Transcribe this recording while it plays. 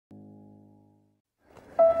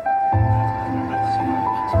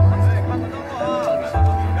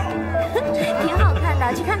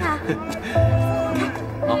了，去看看。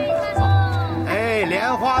好，走。哎，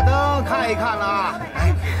莲花灯看一看啦！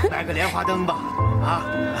哎，买个莲花灯吧，啊。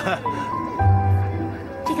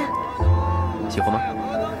这个喜欢吗？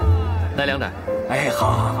来2盏。哎，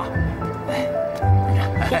好好好。哎，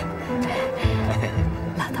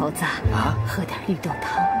老头子啊，喝点绿豆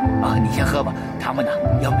汤。啊，你先喝吧，他们呢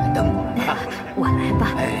要买灯。我来吧，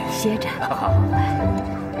哎，歇着。好，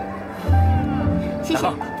谢谢。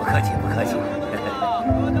不客气，不客气。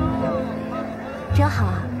真好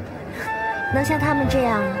啊，能像他们这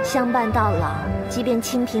样相伴到老，即便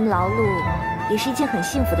清贫劳碌，也是一件很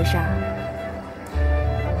幸福的事儿。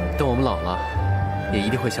等我们老了，也一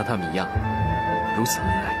定会像他们一样，如此恩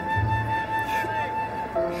爱。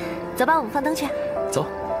走吧，我们放灯去。走。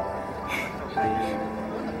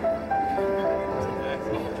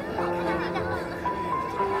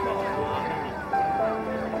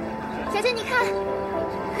小姐，你看，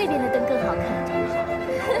那边的灯更好看。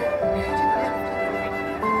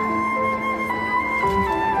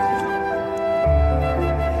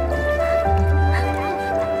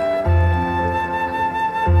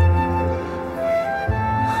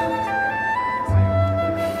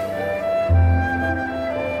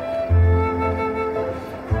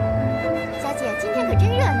小姐，今天可真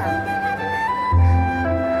热闹。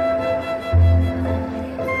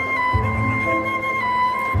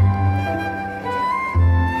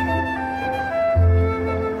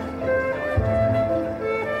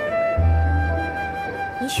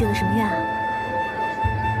你许了什么愿啊？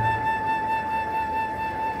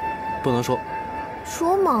不能说。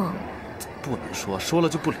说嘛。不能说，说了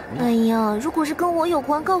就不灵了。哎呀，如果是跟我有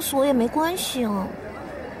关，告诉我也没关系啊。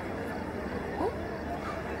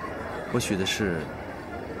我许的是，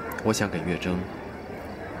我想给月征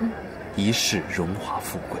一世荣华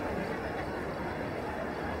富贵。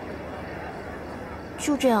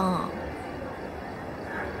就这样啊？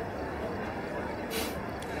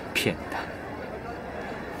骗你的。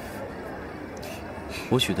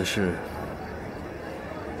我许的是，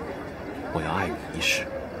我要爱你一世。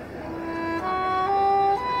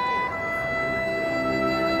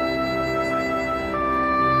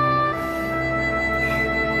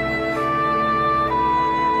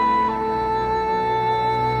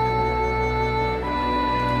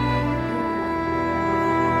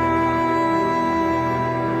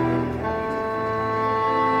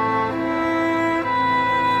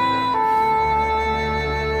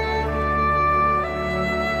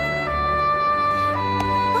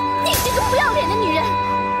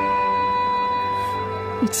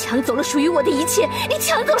抢走了属于我的一切，你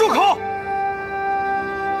抢走了我。住口！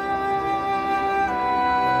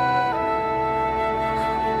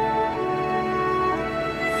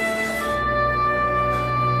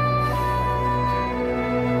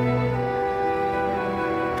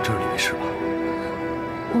这儿你没事吧？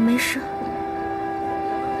我没事。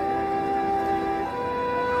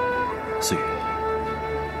岁月，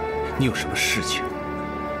你有什么事情，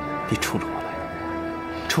你冲着我来，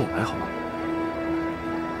冲我来好吗？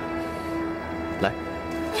来，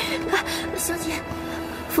小姐，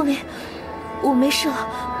凤林，我没事了，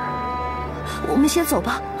我们先走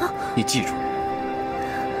吧。啊！你记住，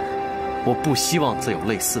我不希望再有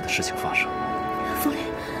类似的事情发生。凤林，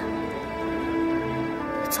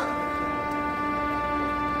走。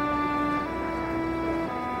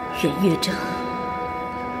任月征，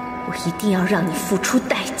我一定要让你付出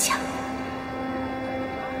代价。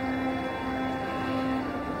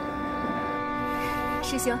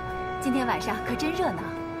师兄，今天晚上可真热闹。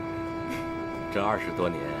这20多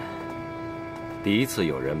年，第一次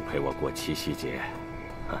有人陪我过七夕节，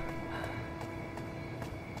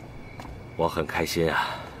我很开心啊。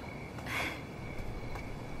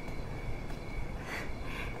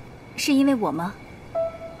是因为我吗？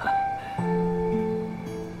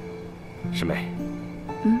师妹，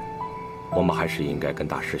我们还是应该跟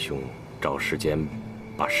大师兄找时间，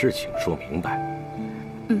把事情说明白。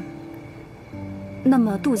那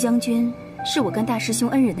么杜将军是我跟大师兄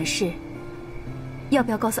恩人的事，要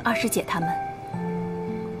不要告诉二师姐他们？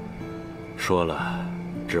说了，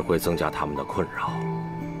只会增加他们的困扰。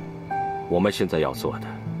我们现在要做的，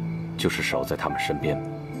就是守在他们身边，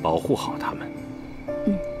保护好他们。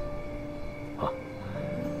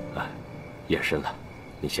夜深了，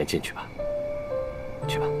你先进去吧。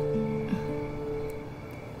去吧。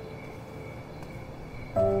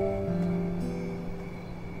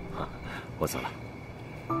我走了。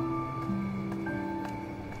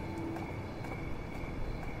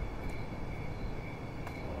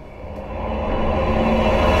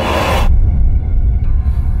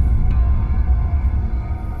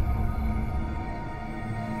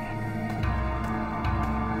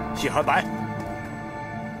谢寒白，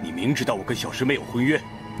你明知道我跟小师妹有婚约，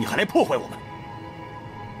你还来破坏我们。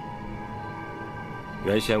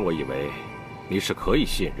原先我以为你是可以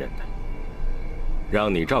信任的，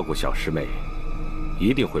让你照顾小师妹，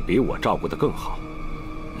一定会比我照顾得更好。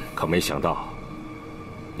可没想到，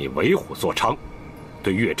你为虎作伥，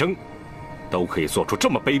对月征都可以做出这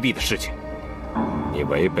么卑鄙的事情。你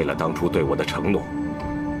违背了当初对我的承诺，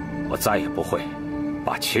我再也不会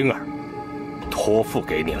把青儿托付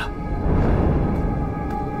给你了。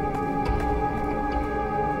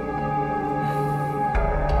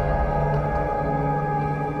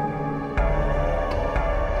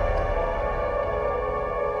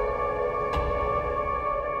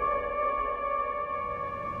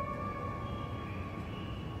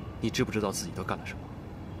你知不知道自己都干了什么？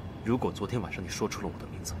如果昨天晚上你说出了我的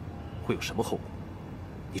名字，会有什么后果？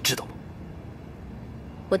你知道吗？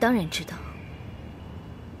我当然知道。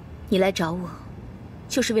你来找我，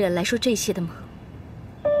就是为了来说这些的吗？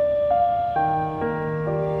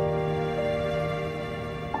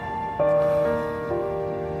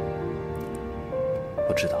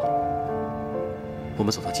我知道，我们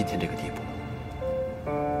走到今天这个地步，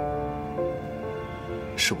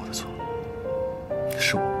是我的错，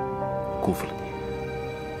是我辜负了你。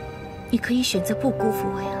你可以选择不辜负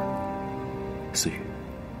我呀，思雨。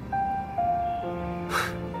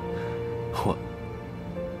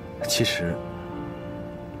其实，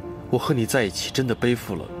我和你在一起真的背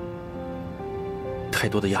负了太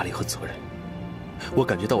多的压力和责任。我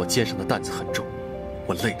感觉到我肩上的担子很重，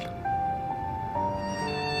我累了。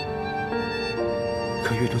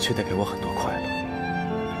可月征却带给我很多快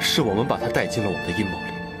乐，是我们把他带进了我们的阴谋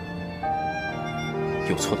里。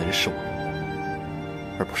有错的人是我们，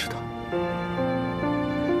而不是他。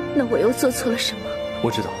那我又做错了什么？我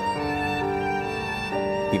知道，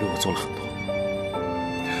你为我做了很多。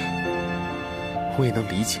我也能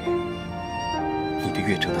理解你对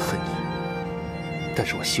月征的恨意，但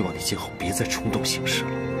是我希望你今后别再冲动行事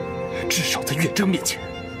了，至少在月征面前。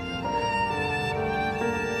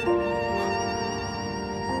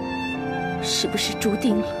是不是注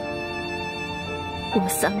定了我们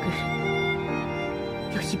三个人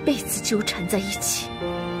要一辈子纠缠在一起？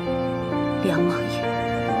梁王爷。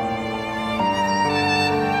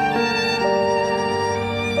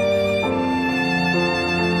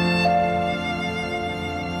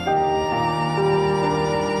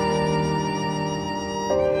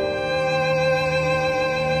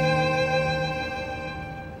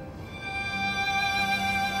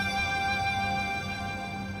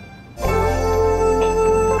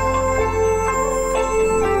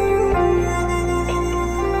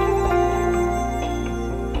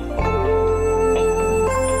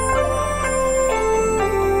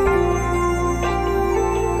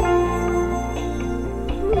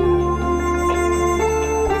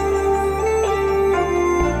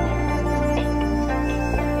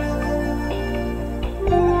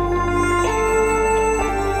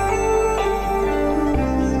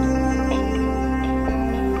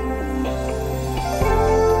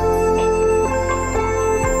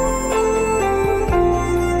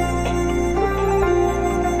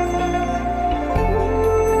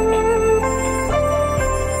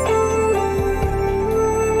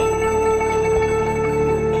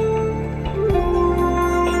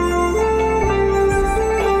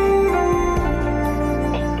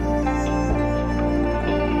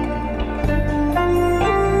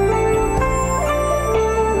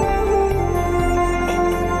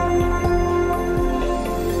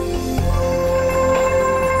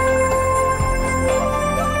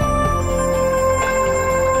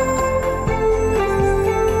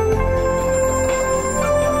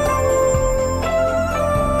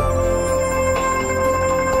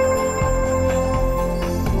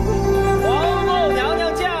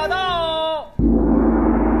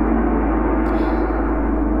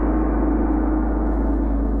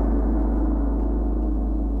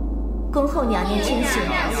恭候娘娘千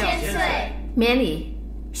岁，免礼，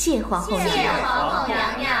谢皇后娘娘。谢皇后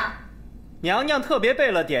娘娘。娘娘特别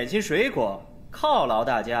备了点心水果，犒劳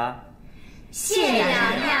大家。谢娘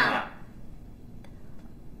娘。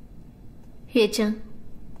月征，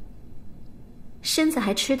身子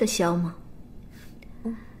还吃得消吗？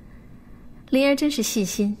灵儿真是细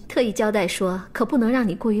心，特意交代说，可不能让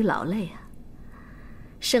你过于劳累啊，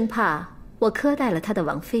生怕我苛待了她的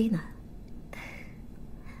王妃呢。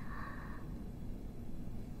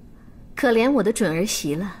可怜我的准儿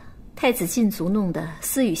媳了，太子禁足弄得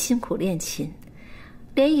思雨辛苦练琴，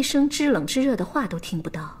连一声知冷知热的话都听不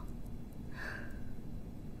到。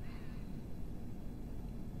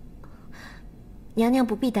娘娘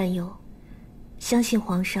不必担忧，相信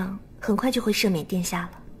皇上很快就会赦免殿下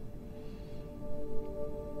了。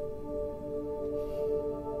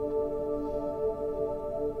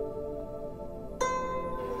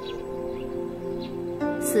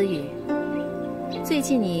思雨，最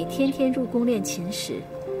近你天天入宫练琴时，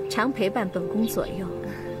常陪伴本宫左右，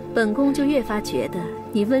本宫就越发觉得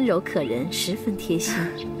你温柔可人，十分贴心。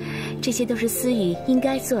这些都是思雨应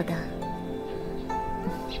该做的。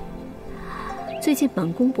最近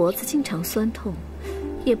本宫脖子经常酸痛，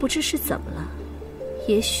也不知是怎么了，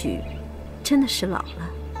也许真的是老了。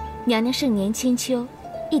娘娘盛年千秋，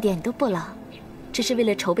一点都不老，只是为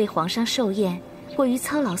了筹备皇上寿宴，过于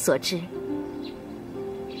操劳所致。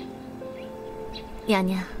娘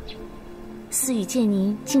娘，思雨见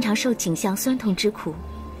您经常受颈项酸痛之苦，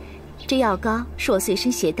这药膏是我随身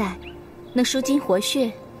携带，能舒筋活血，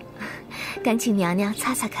赶请娘娘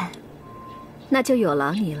擦擦看。那就有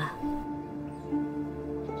劳你了。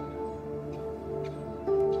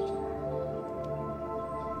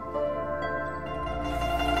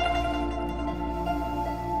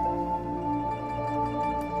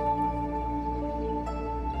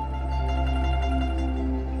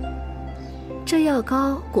这药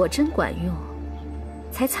膏果真管用，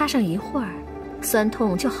才擦上一会儿，酸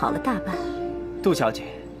痛就好了大半。杜小姐，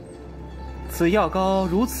此药膏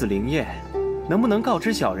如此灵验，能不能告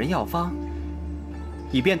知小人药方，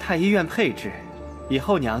以便太医院配置，以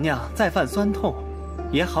后娘娘再犯酸痛，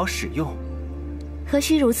也好使用。何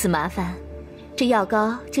须如此麻烦？这药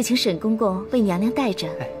膏就请沈公公为娘娘带着，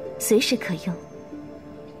随时可用。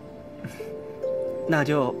那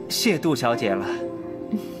就谢杜小姐了。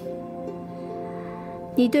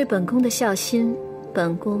你对本宫的孝心，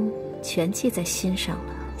本宫全记在心上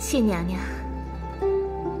了。谢娘娘。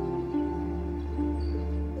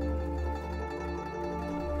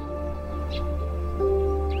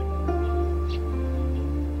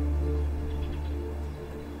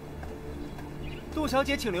杜小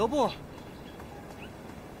姐，请留步。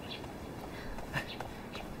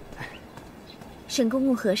沈公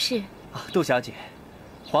公何事？杜小姐，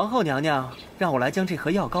皇后娘娘让我来将这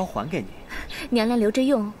盒药膏还给你。娘娘留着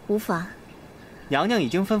用，无妨。娘娘已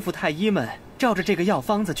经吩咐太医们照着这个药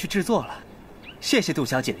方子去制作了。谢谢杜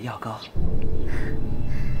小姐的药膏。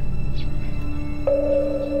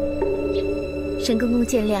沈公公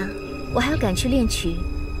见谅，我还要赶去练曲，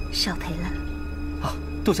少陪了。好，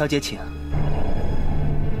杜小姐请。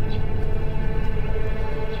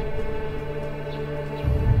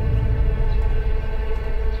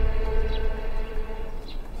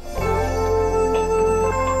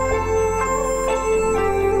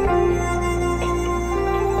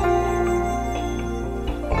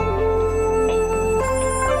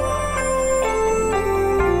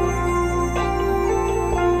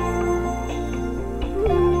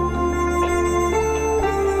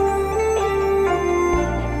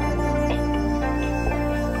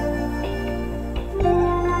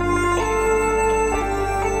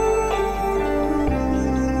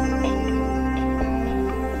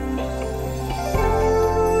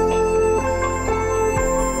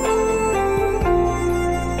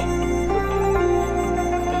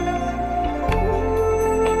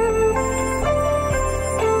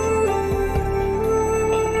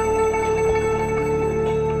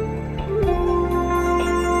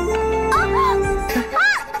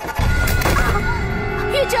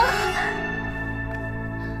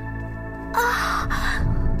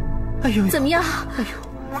怎么样？哎呦，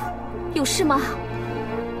有事吗？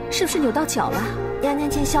是不是扭到脚了？娘娘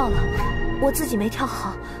见笑了，我自己没跳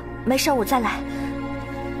好，没事，我再来。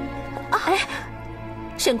哎，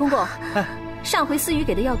沈公公，上回思雨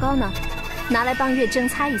给的药膏呢？拿来帮月珍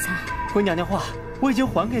擦一擦。回娘娘话，我已经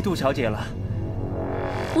还给杜小姐了。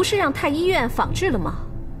不是让太医院仿制了吗？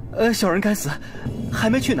小人该死，还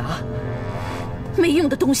没去拿。没用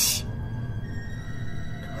的东西。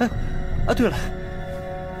对了。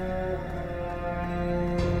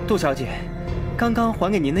杜小姐，刚刚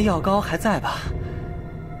还给您的药膏还在吧？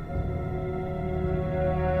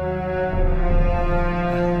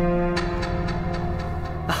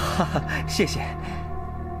哈哈，谢谢。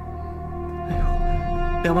哎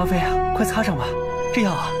呦，梁王妃啊，快擦上吧，这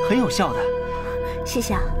药很有效的。谢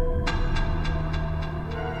谢啊。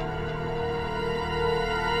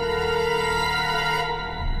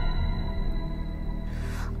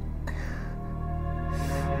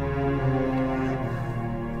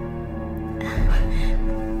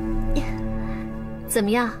怎么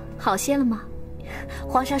样，好些了吗？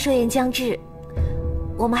皇上寿宴将至，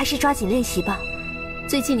我们还是抓紧练习吧。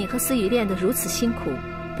最近你和思雨练得如此辛苦，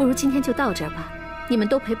不如今天就到这儿吧。你们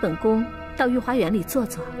都陪本宫到御花园里坐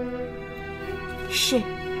坐。是。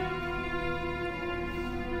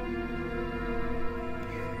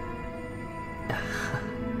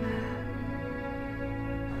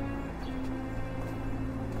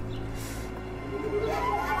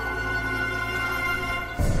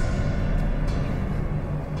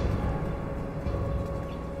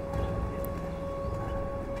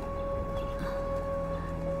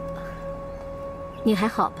你还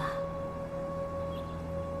好吧？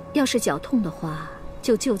要是脚痛的话，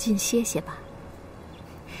就就近歇歇吧。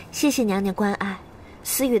谢谢娘娘关爱，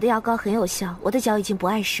思雨的药膏很有效，我的脚已经不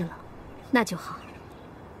碍事了。那就好。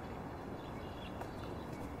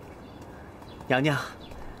娘娘，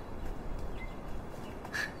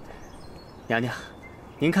娘娘，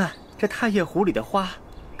您看这太液湖里的花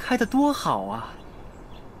开得多好啊！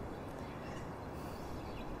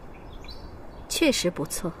确实不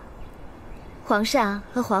错。皇上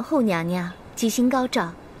和皇后娘娘吉星高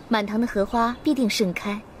照，满堂的荷花必定盛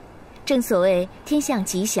开。正所谓天象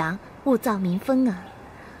吉祥，物造民丰啊。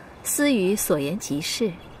思雨所言极是。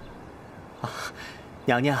啊，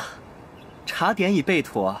娘娘，茶点已备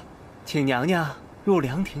妥，请娘娘入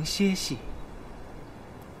凉亭歇息。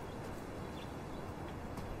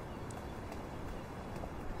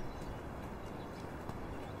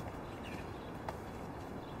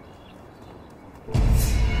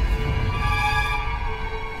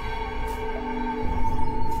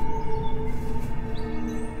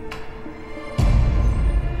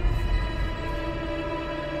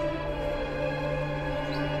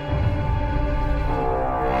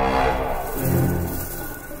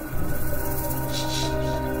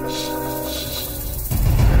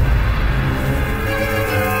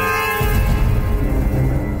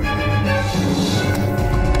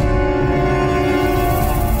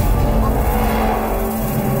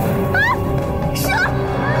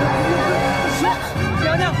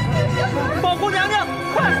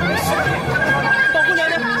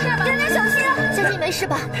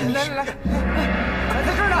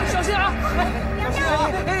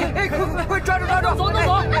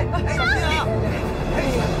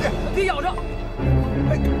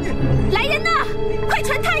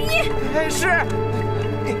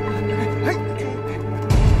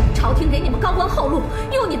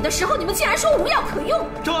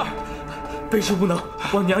卑职无能，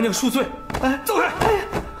望娘娘恕罪。哎，走开！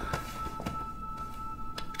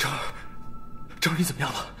正儿，你怎么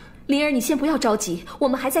样了？灵儿，你先不要着急，我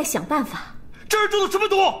们还在想办法。这儿中了什么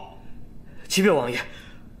毒？启禀王爷，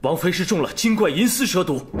王妃是中了精怪银丝蛇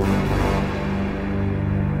毒。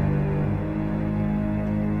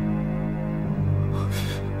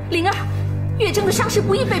灵儿，月正的伤势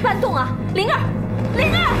不易被搬动啊！灵儿，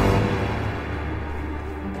灵儿！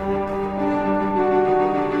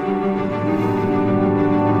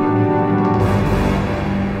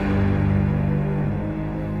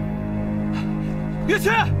月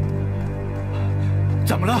缺，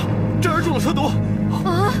怎么了？这儿中了蛇毒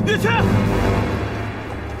啊！月缺，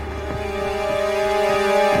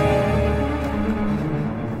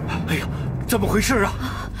哎呀，怎么回事啊？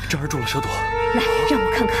这儿中了蛇毒。来，让我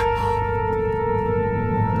看看，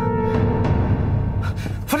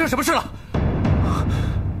发生什么事了？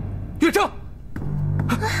月正，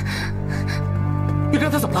月正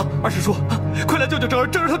他怎么了？二师叔，快来救救正儿，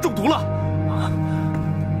正儿他中毒了。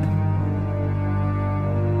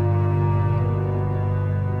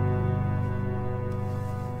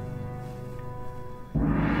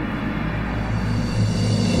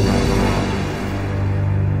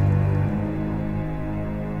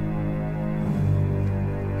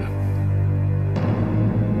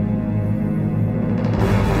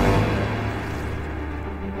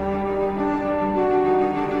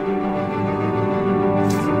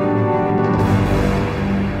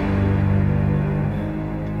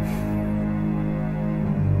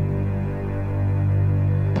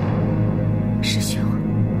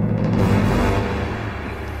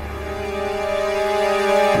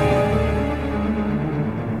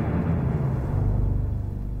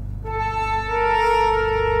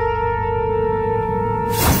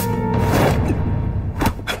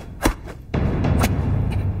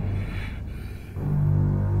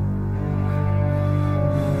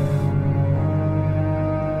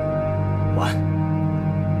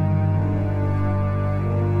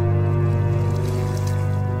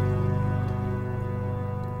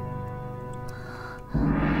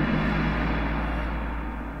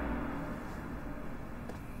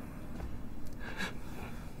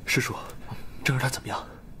师叔，正儿他怎么样？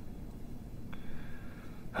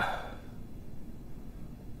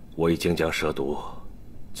我已经将蛇毒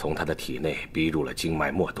从他的体内逼入了经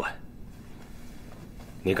脉末端。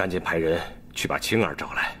你赶紧派人去把青儿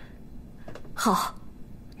找来。好。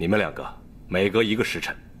你们两个每隔1个时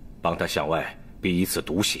辰，帮他向外逼1次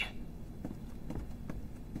毒血。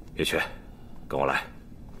月缺，跟我来。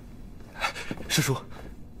师叔，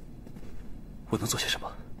我能做些什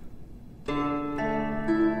么？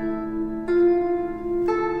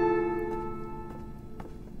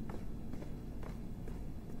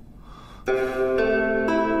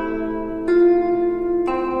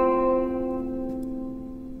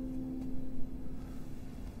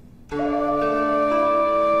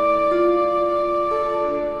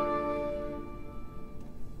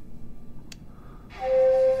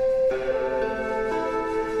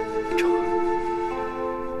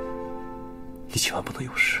千万不能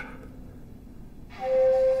有事。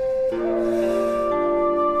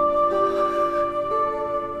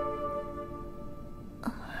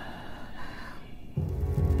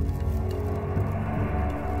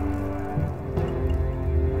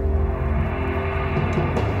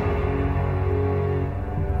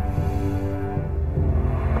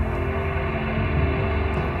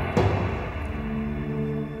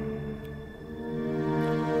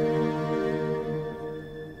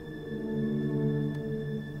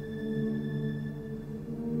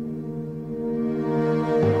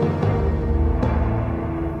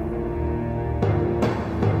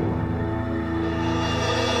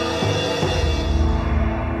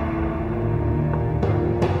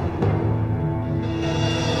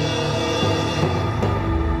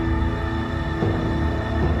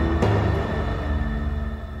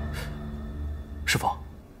师傅，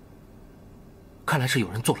看来是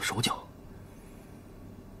有人做了手脚。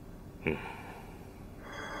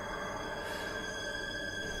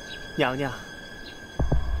娘娘，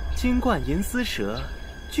金冠银丝蛇，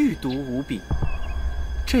剧毒无比。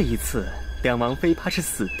这一次，梁王妃怕是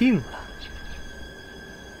死定了。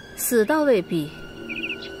死倒未必，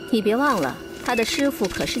你别忘了，他的师傅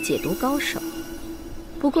可是解毒高手。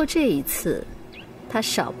不过这一次，他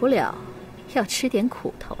少不了要吃点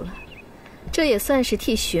苦头了。这也算是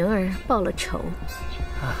替寻儿报了仇。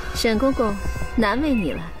沈公公，难为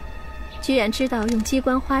你了，居然知道用鸡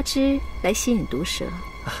冠花枝来吸引毒蛇。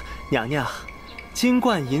娘娘，金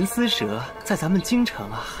冠银丝蛇在咱们京城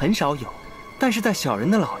很少有，但是在小人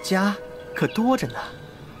的老家可多着呢。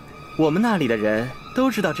我们那里的人都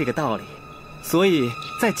知道这个道理，所以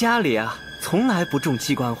在家里从来不种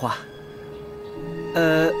鸡冠花。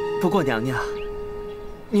不过娘娘，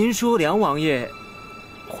您说梁王爷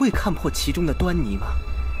会看破其中的端倪吗？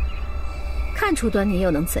看出端倪又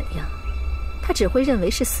能怎样？他只会认为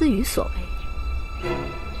是思雨所为。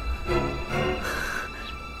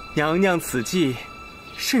娘娘此计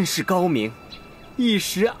甚是高明，一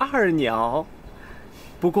石二鸟。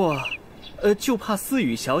不过，就怕思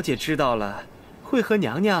雨小姐知道了，会和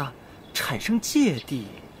娘娘产生芥蒂。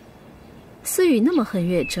思雨那么恨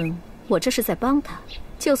月征，我这是在帮他，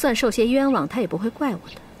就算受些冤枉，他也不会怪我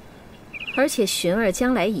的。而且寻儿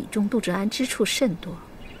将来倚重杜志安之处甚多，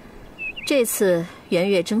这次袁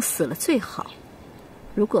月征死了最好，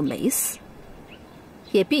如果没死，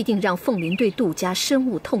也必定让凤林对杜家深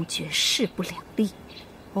恶痛绝，势不两立。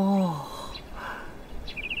哦，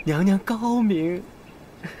娘娘高明。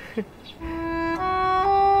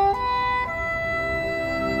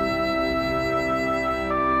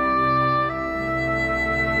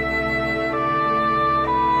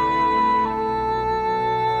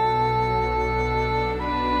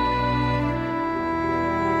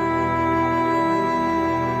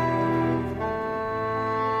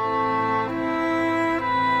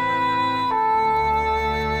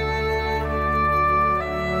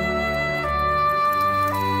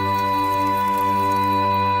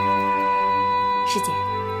师姐，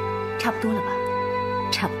差不多了吧？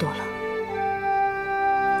差不多了。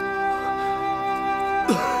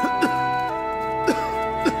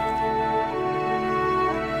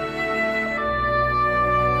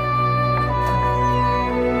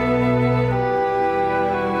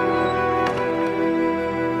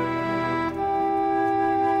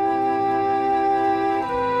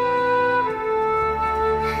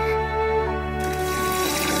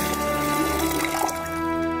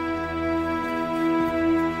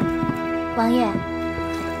王爷，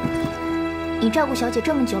你照顾小姐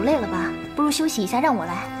这么久，累了吧？不如休息一下，让我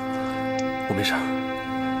来。我没事。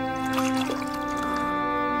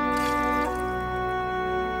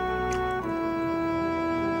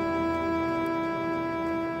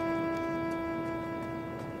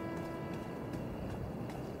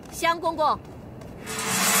香公公，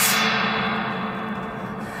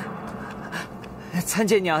参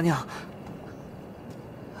见娘娘。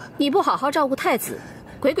你不好好照顾太子，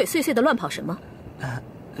鬼鬼祟祟的乱跑什么？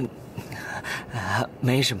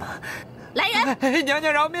没什么。来人！娘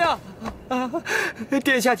娘饶命！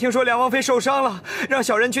殿下听说梁王妃受伤了，让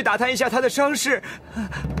小人去打探一下她的伤势。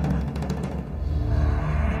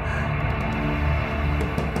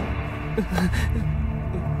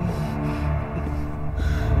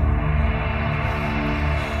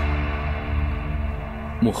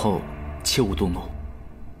母后切勿动怒，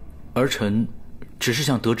儿臣只是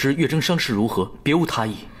想得知月征伤势如何，别无他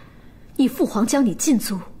意。你父皇将你禁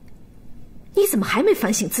足，你怎么还没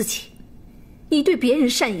反省自己？你对别人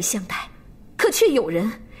善意相待，可却有人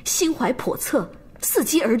心怀叵测，伺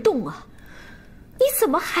机而动啊！你怎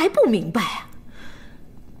么还不明白啊？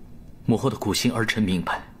母后的苦心儿臣明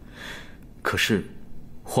白，可是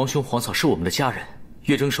皇兄皇嫂是我们的家人，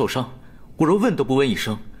月征受伤，我若问都不问一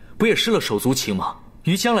声，不也失了手足情吗？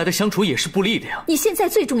于将来的相处也是不利的呀。你现在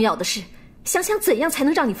最重要的是，想想怎样才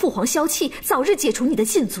能让你父皇消气，早日解除你的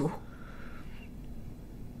禁足。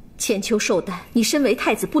千秋寿诞，你身为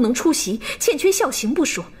太子不能出席，欠缺孝行不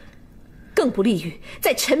说，更不利于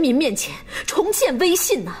在臣民面前重建威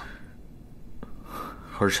信呐。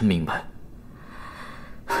儿臣明白。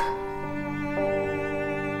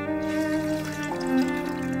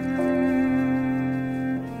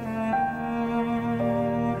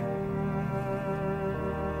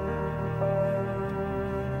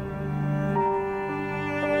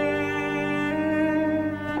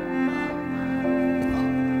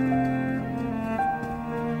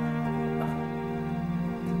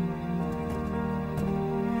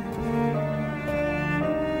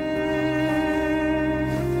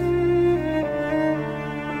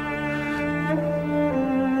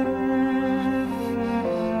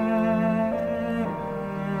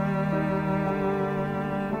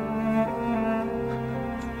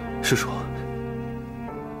师叔，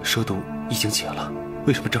蛇毒已经解了，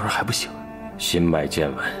为什么正儿还不醒？心脉渐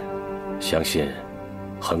稳，相信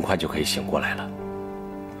很快就可以醒过来了。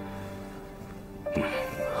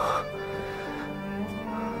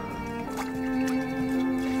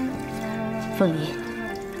凤仪，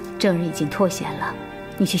正儿已经脱险了，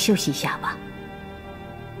你去休息一下吧。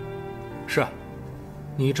是啊，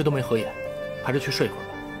你一直都没合眼，还是去睡一会儿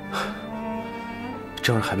吧。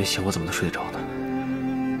正儿还没醒，我怎么能睡得着呢？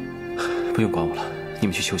不用管我了，你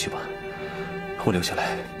们去休息吧，我留下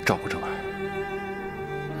来照顾正儿。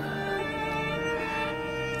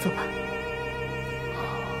走吧。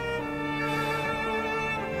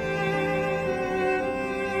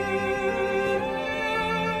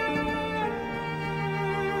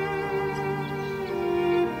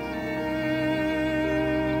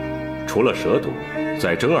除了蛇毒，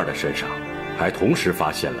在正儿的身上还同时发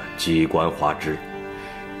现了鸡冠花枝。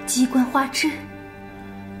鸡冠花枝。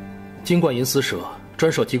金冠银丝蛇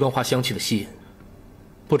专受鸡冠花香气的吸引，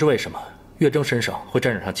不知为什么月征身上会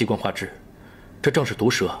沾染上鸡冠花枝，这正是毒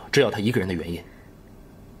蛇只咬他一个人的原因。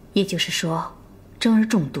也就是说，正儿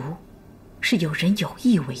中毒是有人有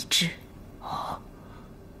意为之。啊！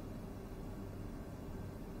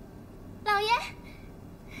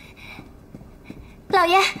老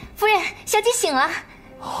爷，夫人，小姐醒了。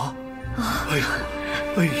啊！哎呀，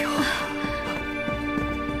哎呀！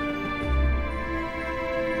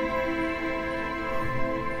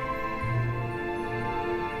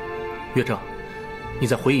月征，你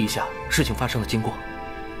再回忆一下事情发生的经过。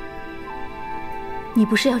你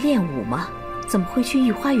不是要练武吗？怎么会去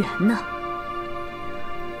御花园呢？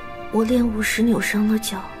我练武时扭伤了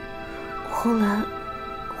脚，后来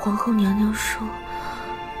皇后娘娘说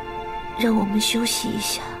让我们休息一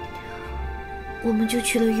下，我们就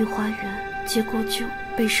去了御花园，结果就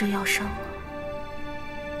被蛇咬伤了。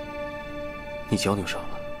你脚扭伤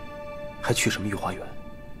了，还去什么御花园？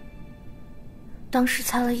当时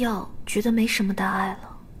擦了药，觉得没什么大碍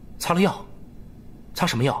了。擦了药？擦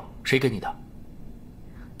什么药？谁给你的？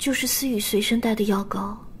就是思雨随身带的药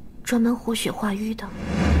膏，专门活血化瘀的。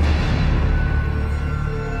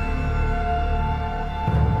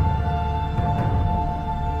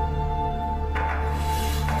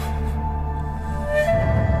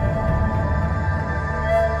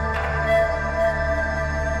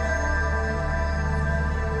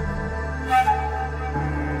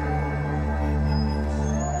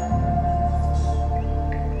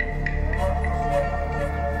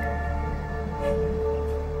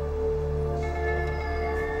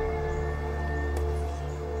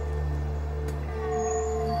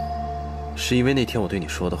是因为那天我对你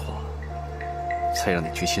说的话，才让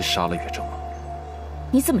你决心杀了月征吗？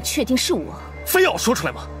你怎么确定是我？非要说出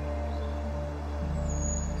来吗？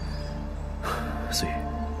思雨，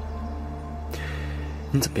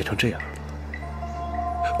你怎么变成这样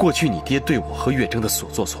了？过去你爹对我和月征的所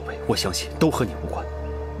作所为，我相信都和你无关。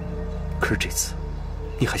可是这次，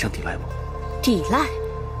你还想抵赖吗？抵赖？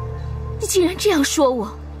你竟然这样说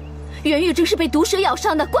我！袁月征是被毒蛇咬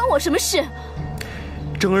伤的，关我什么事？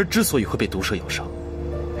正儿之所以会被毒蛇咬伤，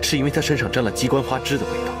是因为她身上沾了鸡冠花枝的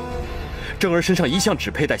味道。正儿身上一向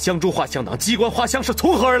只佩戴香珠花香囊，鸡冠花香是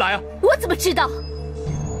从何而来啊？我怎么知道？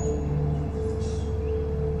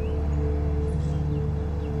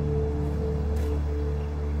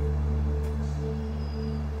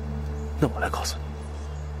那我来告诉你，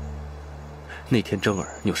那天正儿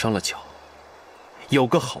扭伤了脚，有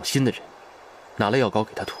个好心的人拿了药膏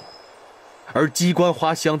给她涂，而鸡冠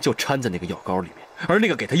花香就掺在那个药膏里面。而那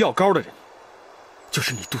个给他药膏的人，就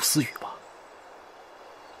是你杜思雨吧？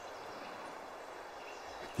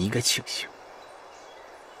你应该庆幸，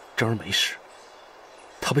正儿没事，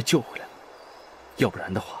她被救回来了。要不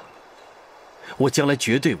然的话，我将来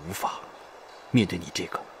绝对无法面对你这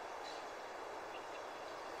个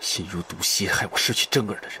心如毒蝎、害我失去真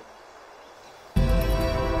儿的人。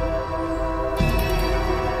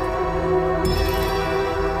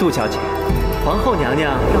杜小姐，皇后娘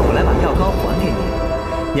娘让我来把药膏还给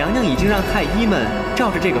您，娘娘已经让太医们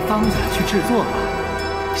照着这个方子去制作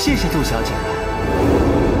了。谢谢杜小姐了。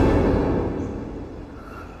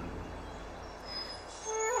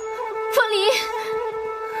凤梨，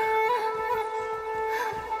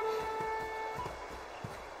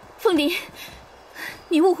凤梨，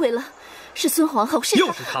你误会了，是孙皇后，是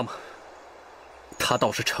又是她吗？她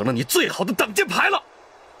倒是成了你最好的挡箭牌了。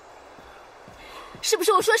是不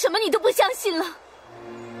是我说什么你都不相信了？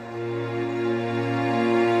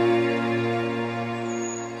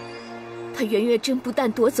他袁月珍不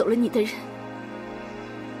但夺走了你的人，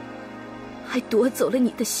还夺走了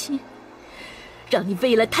你的心，让你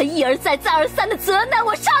为了他一而再再而三的责难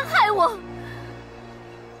我、伤害我。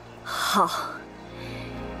好，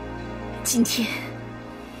今天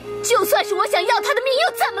就算是我想要他的命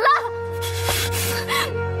又怎么了？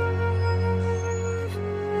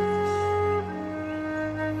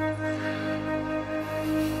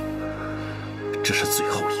这是最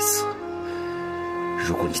后一次，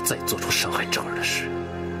如果你再做出伤害正儿的事，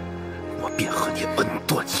我便和你恩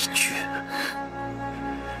断义绝。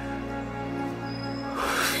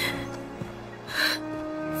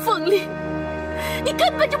凤梨，你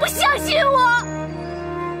根本就不相信我，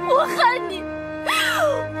我恨你，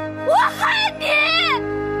我恨你！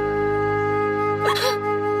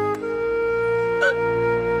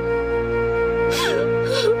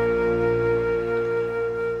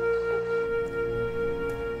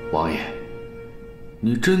王爷，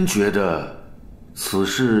你真觉得此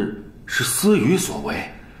事是思雨所为？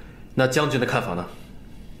那将军的看法呢？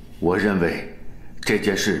我认为这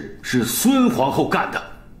件事是孙皇后干的。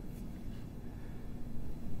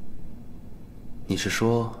你是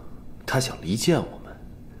说，她想离间我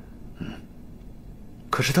们？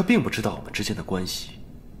可是她并不知道我们之间的关系。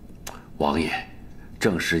王爷，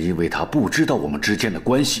正是因为她不知道我们之间的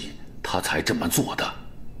关系，她才这么做的。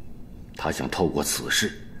她想透过此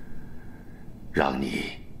事，让你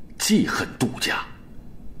记恨杜家，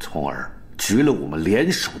从而绝了我们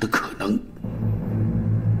联手的可能。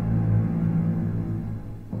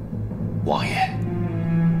王爷，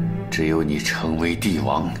只有你成为帝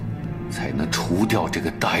王，才能除掉这个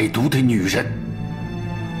歹毒的女人。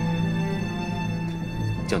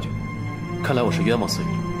将军，看来我是冤枉思雨，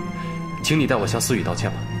请你代我向思雨道歉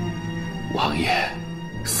吧。王爷，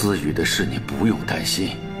思雨的事你不用担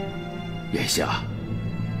心，眼下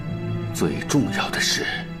最重要的是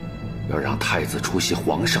要让太子出席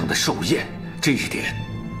皇上的寿宴，这一点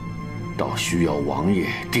倒需要王爷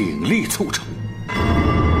鼎力促成。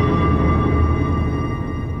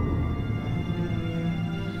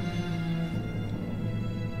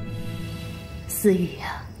思雨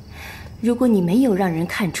啊，如果你没有让人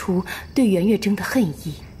看出对袁月珍的恨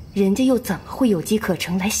意，人家又怎么会有机可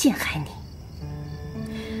乘来陷害你？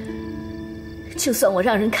就算我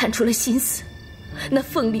让人看出了心思，那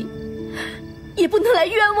凤梨也不能来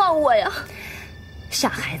冤枉我呀！傻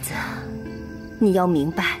孩子，你要明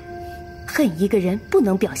白，恨一个人不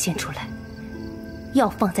能表现出来，要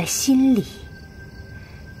放在心里。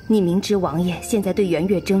你明知王爷现在对袁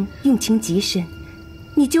月珍用情极深，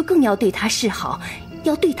你就更要对他示好，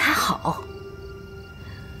要对他好。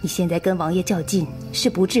你现在跟王爷较劲是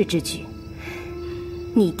不智之举，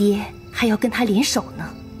你爹还要跟他联手呢。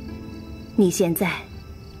你现在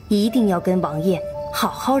一定要跟王爷好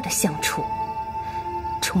好的相处，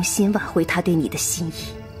重新挽回他对你的心意。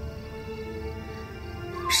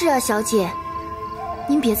是啊，小姐，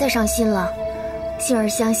您别再伤心了，杏儿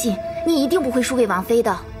相信你一定不会输给王妃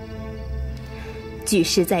的。举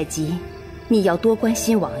事在即，你要多关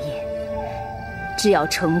心王爷，只要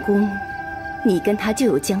成功，你跟他就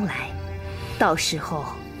有将来，到时候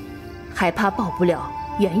还怕报不了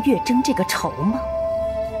袁月珍这个仇吗？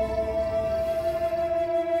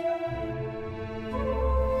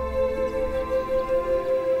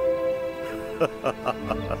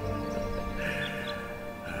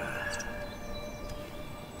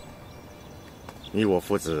你我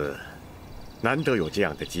父子难得有这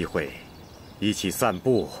样的机会，一起散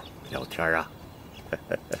步聊天啊。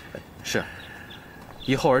是，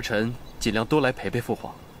以后儿臣尽量多来陪陪父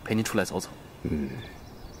皇，陪您出来走走。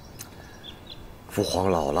父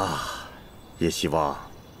皇老了，也希望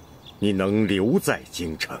你能留在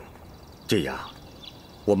京城，这样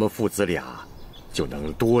我们父子俩就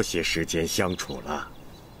能多些时间相处了。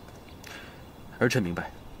儿臣明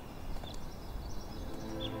白。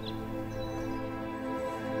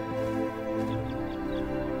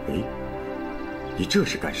你这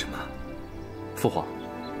是干什么？父皇，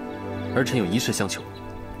儿臣有一事相求。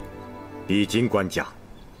已经官家。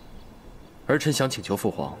儿臣想请求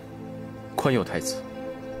父皇宽宥太子，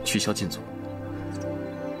取消禁足。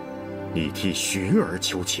你替寻儿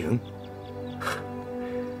求情？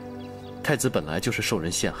太子本来就是受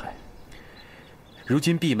人陷害，如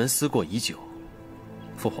今闭门思过已久。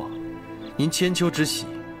父皇，您千秋之喜，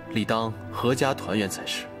理当阖家团圆才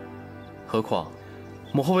是。何况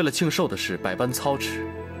母后为了庆寿的事百般操持，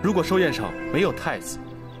如果寿宴上没有太子，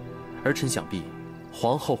儿臣想必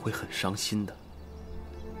皇后会很伤心的。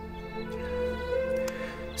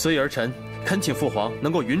所以儿臣恳请父皇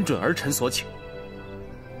能够允准儿臣所请。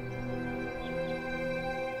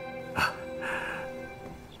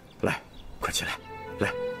来，快起来，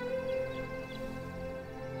来。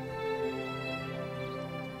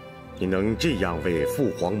你能这样为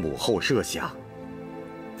父皇母后设想，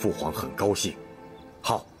父皇很高兴。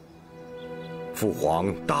好，父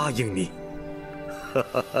皇答应你。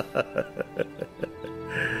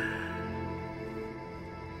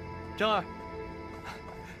征儿，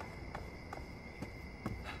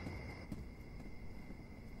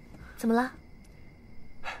怎么了？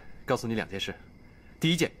告诉你2件事。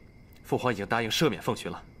第一件，父皇已经答应赦免凤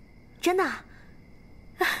寻了。真的啊？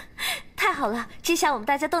太好了，这下我们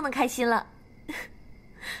大家都能开心了。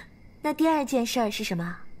那第2件事儿是什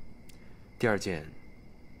么？第2件，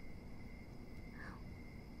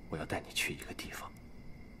我要带你去一个地方。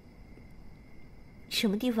什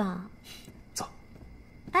么地方？走。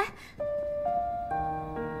哎。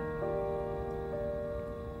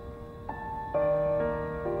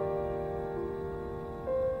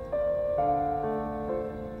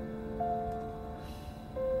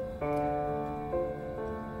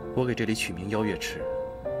我给这里取名邀月池，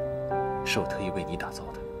是我特意为你打造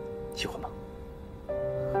的，喜欢吗？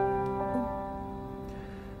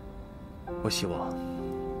我希望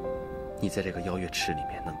你在这个邀月池里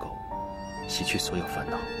面能够洗去所有烦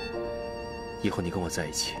恼，以后你跟我在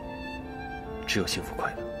一起，只有幸福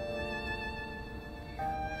快乐。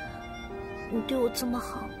你对我这么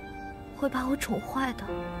好，会把我宠坏的。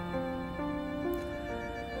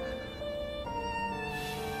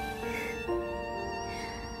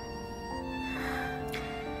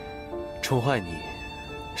宠坏你，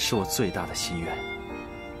是我最大的心愿。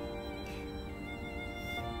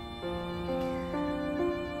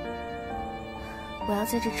我要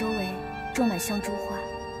在这周围种满香珠花。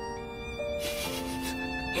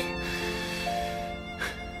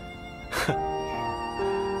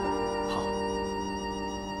好。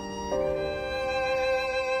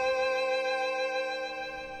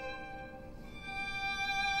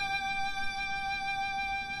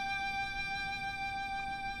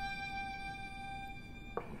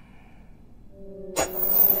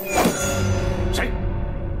谁？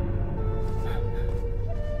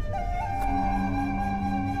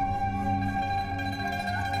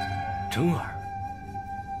征儿。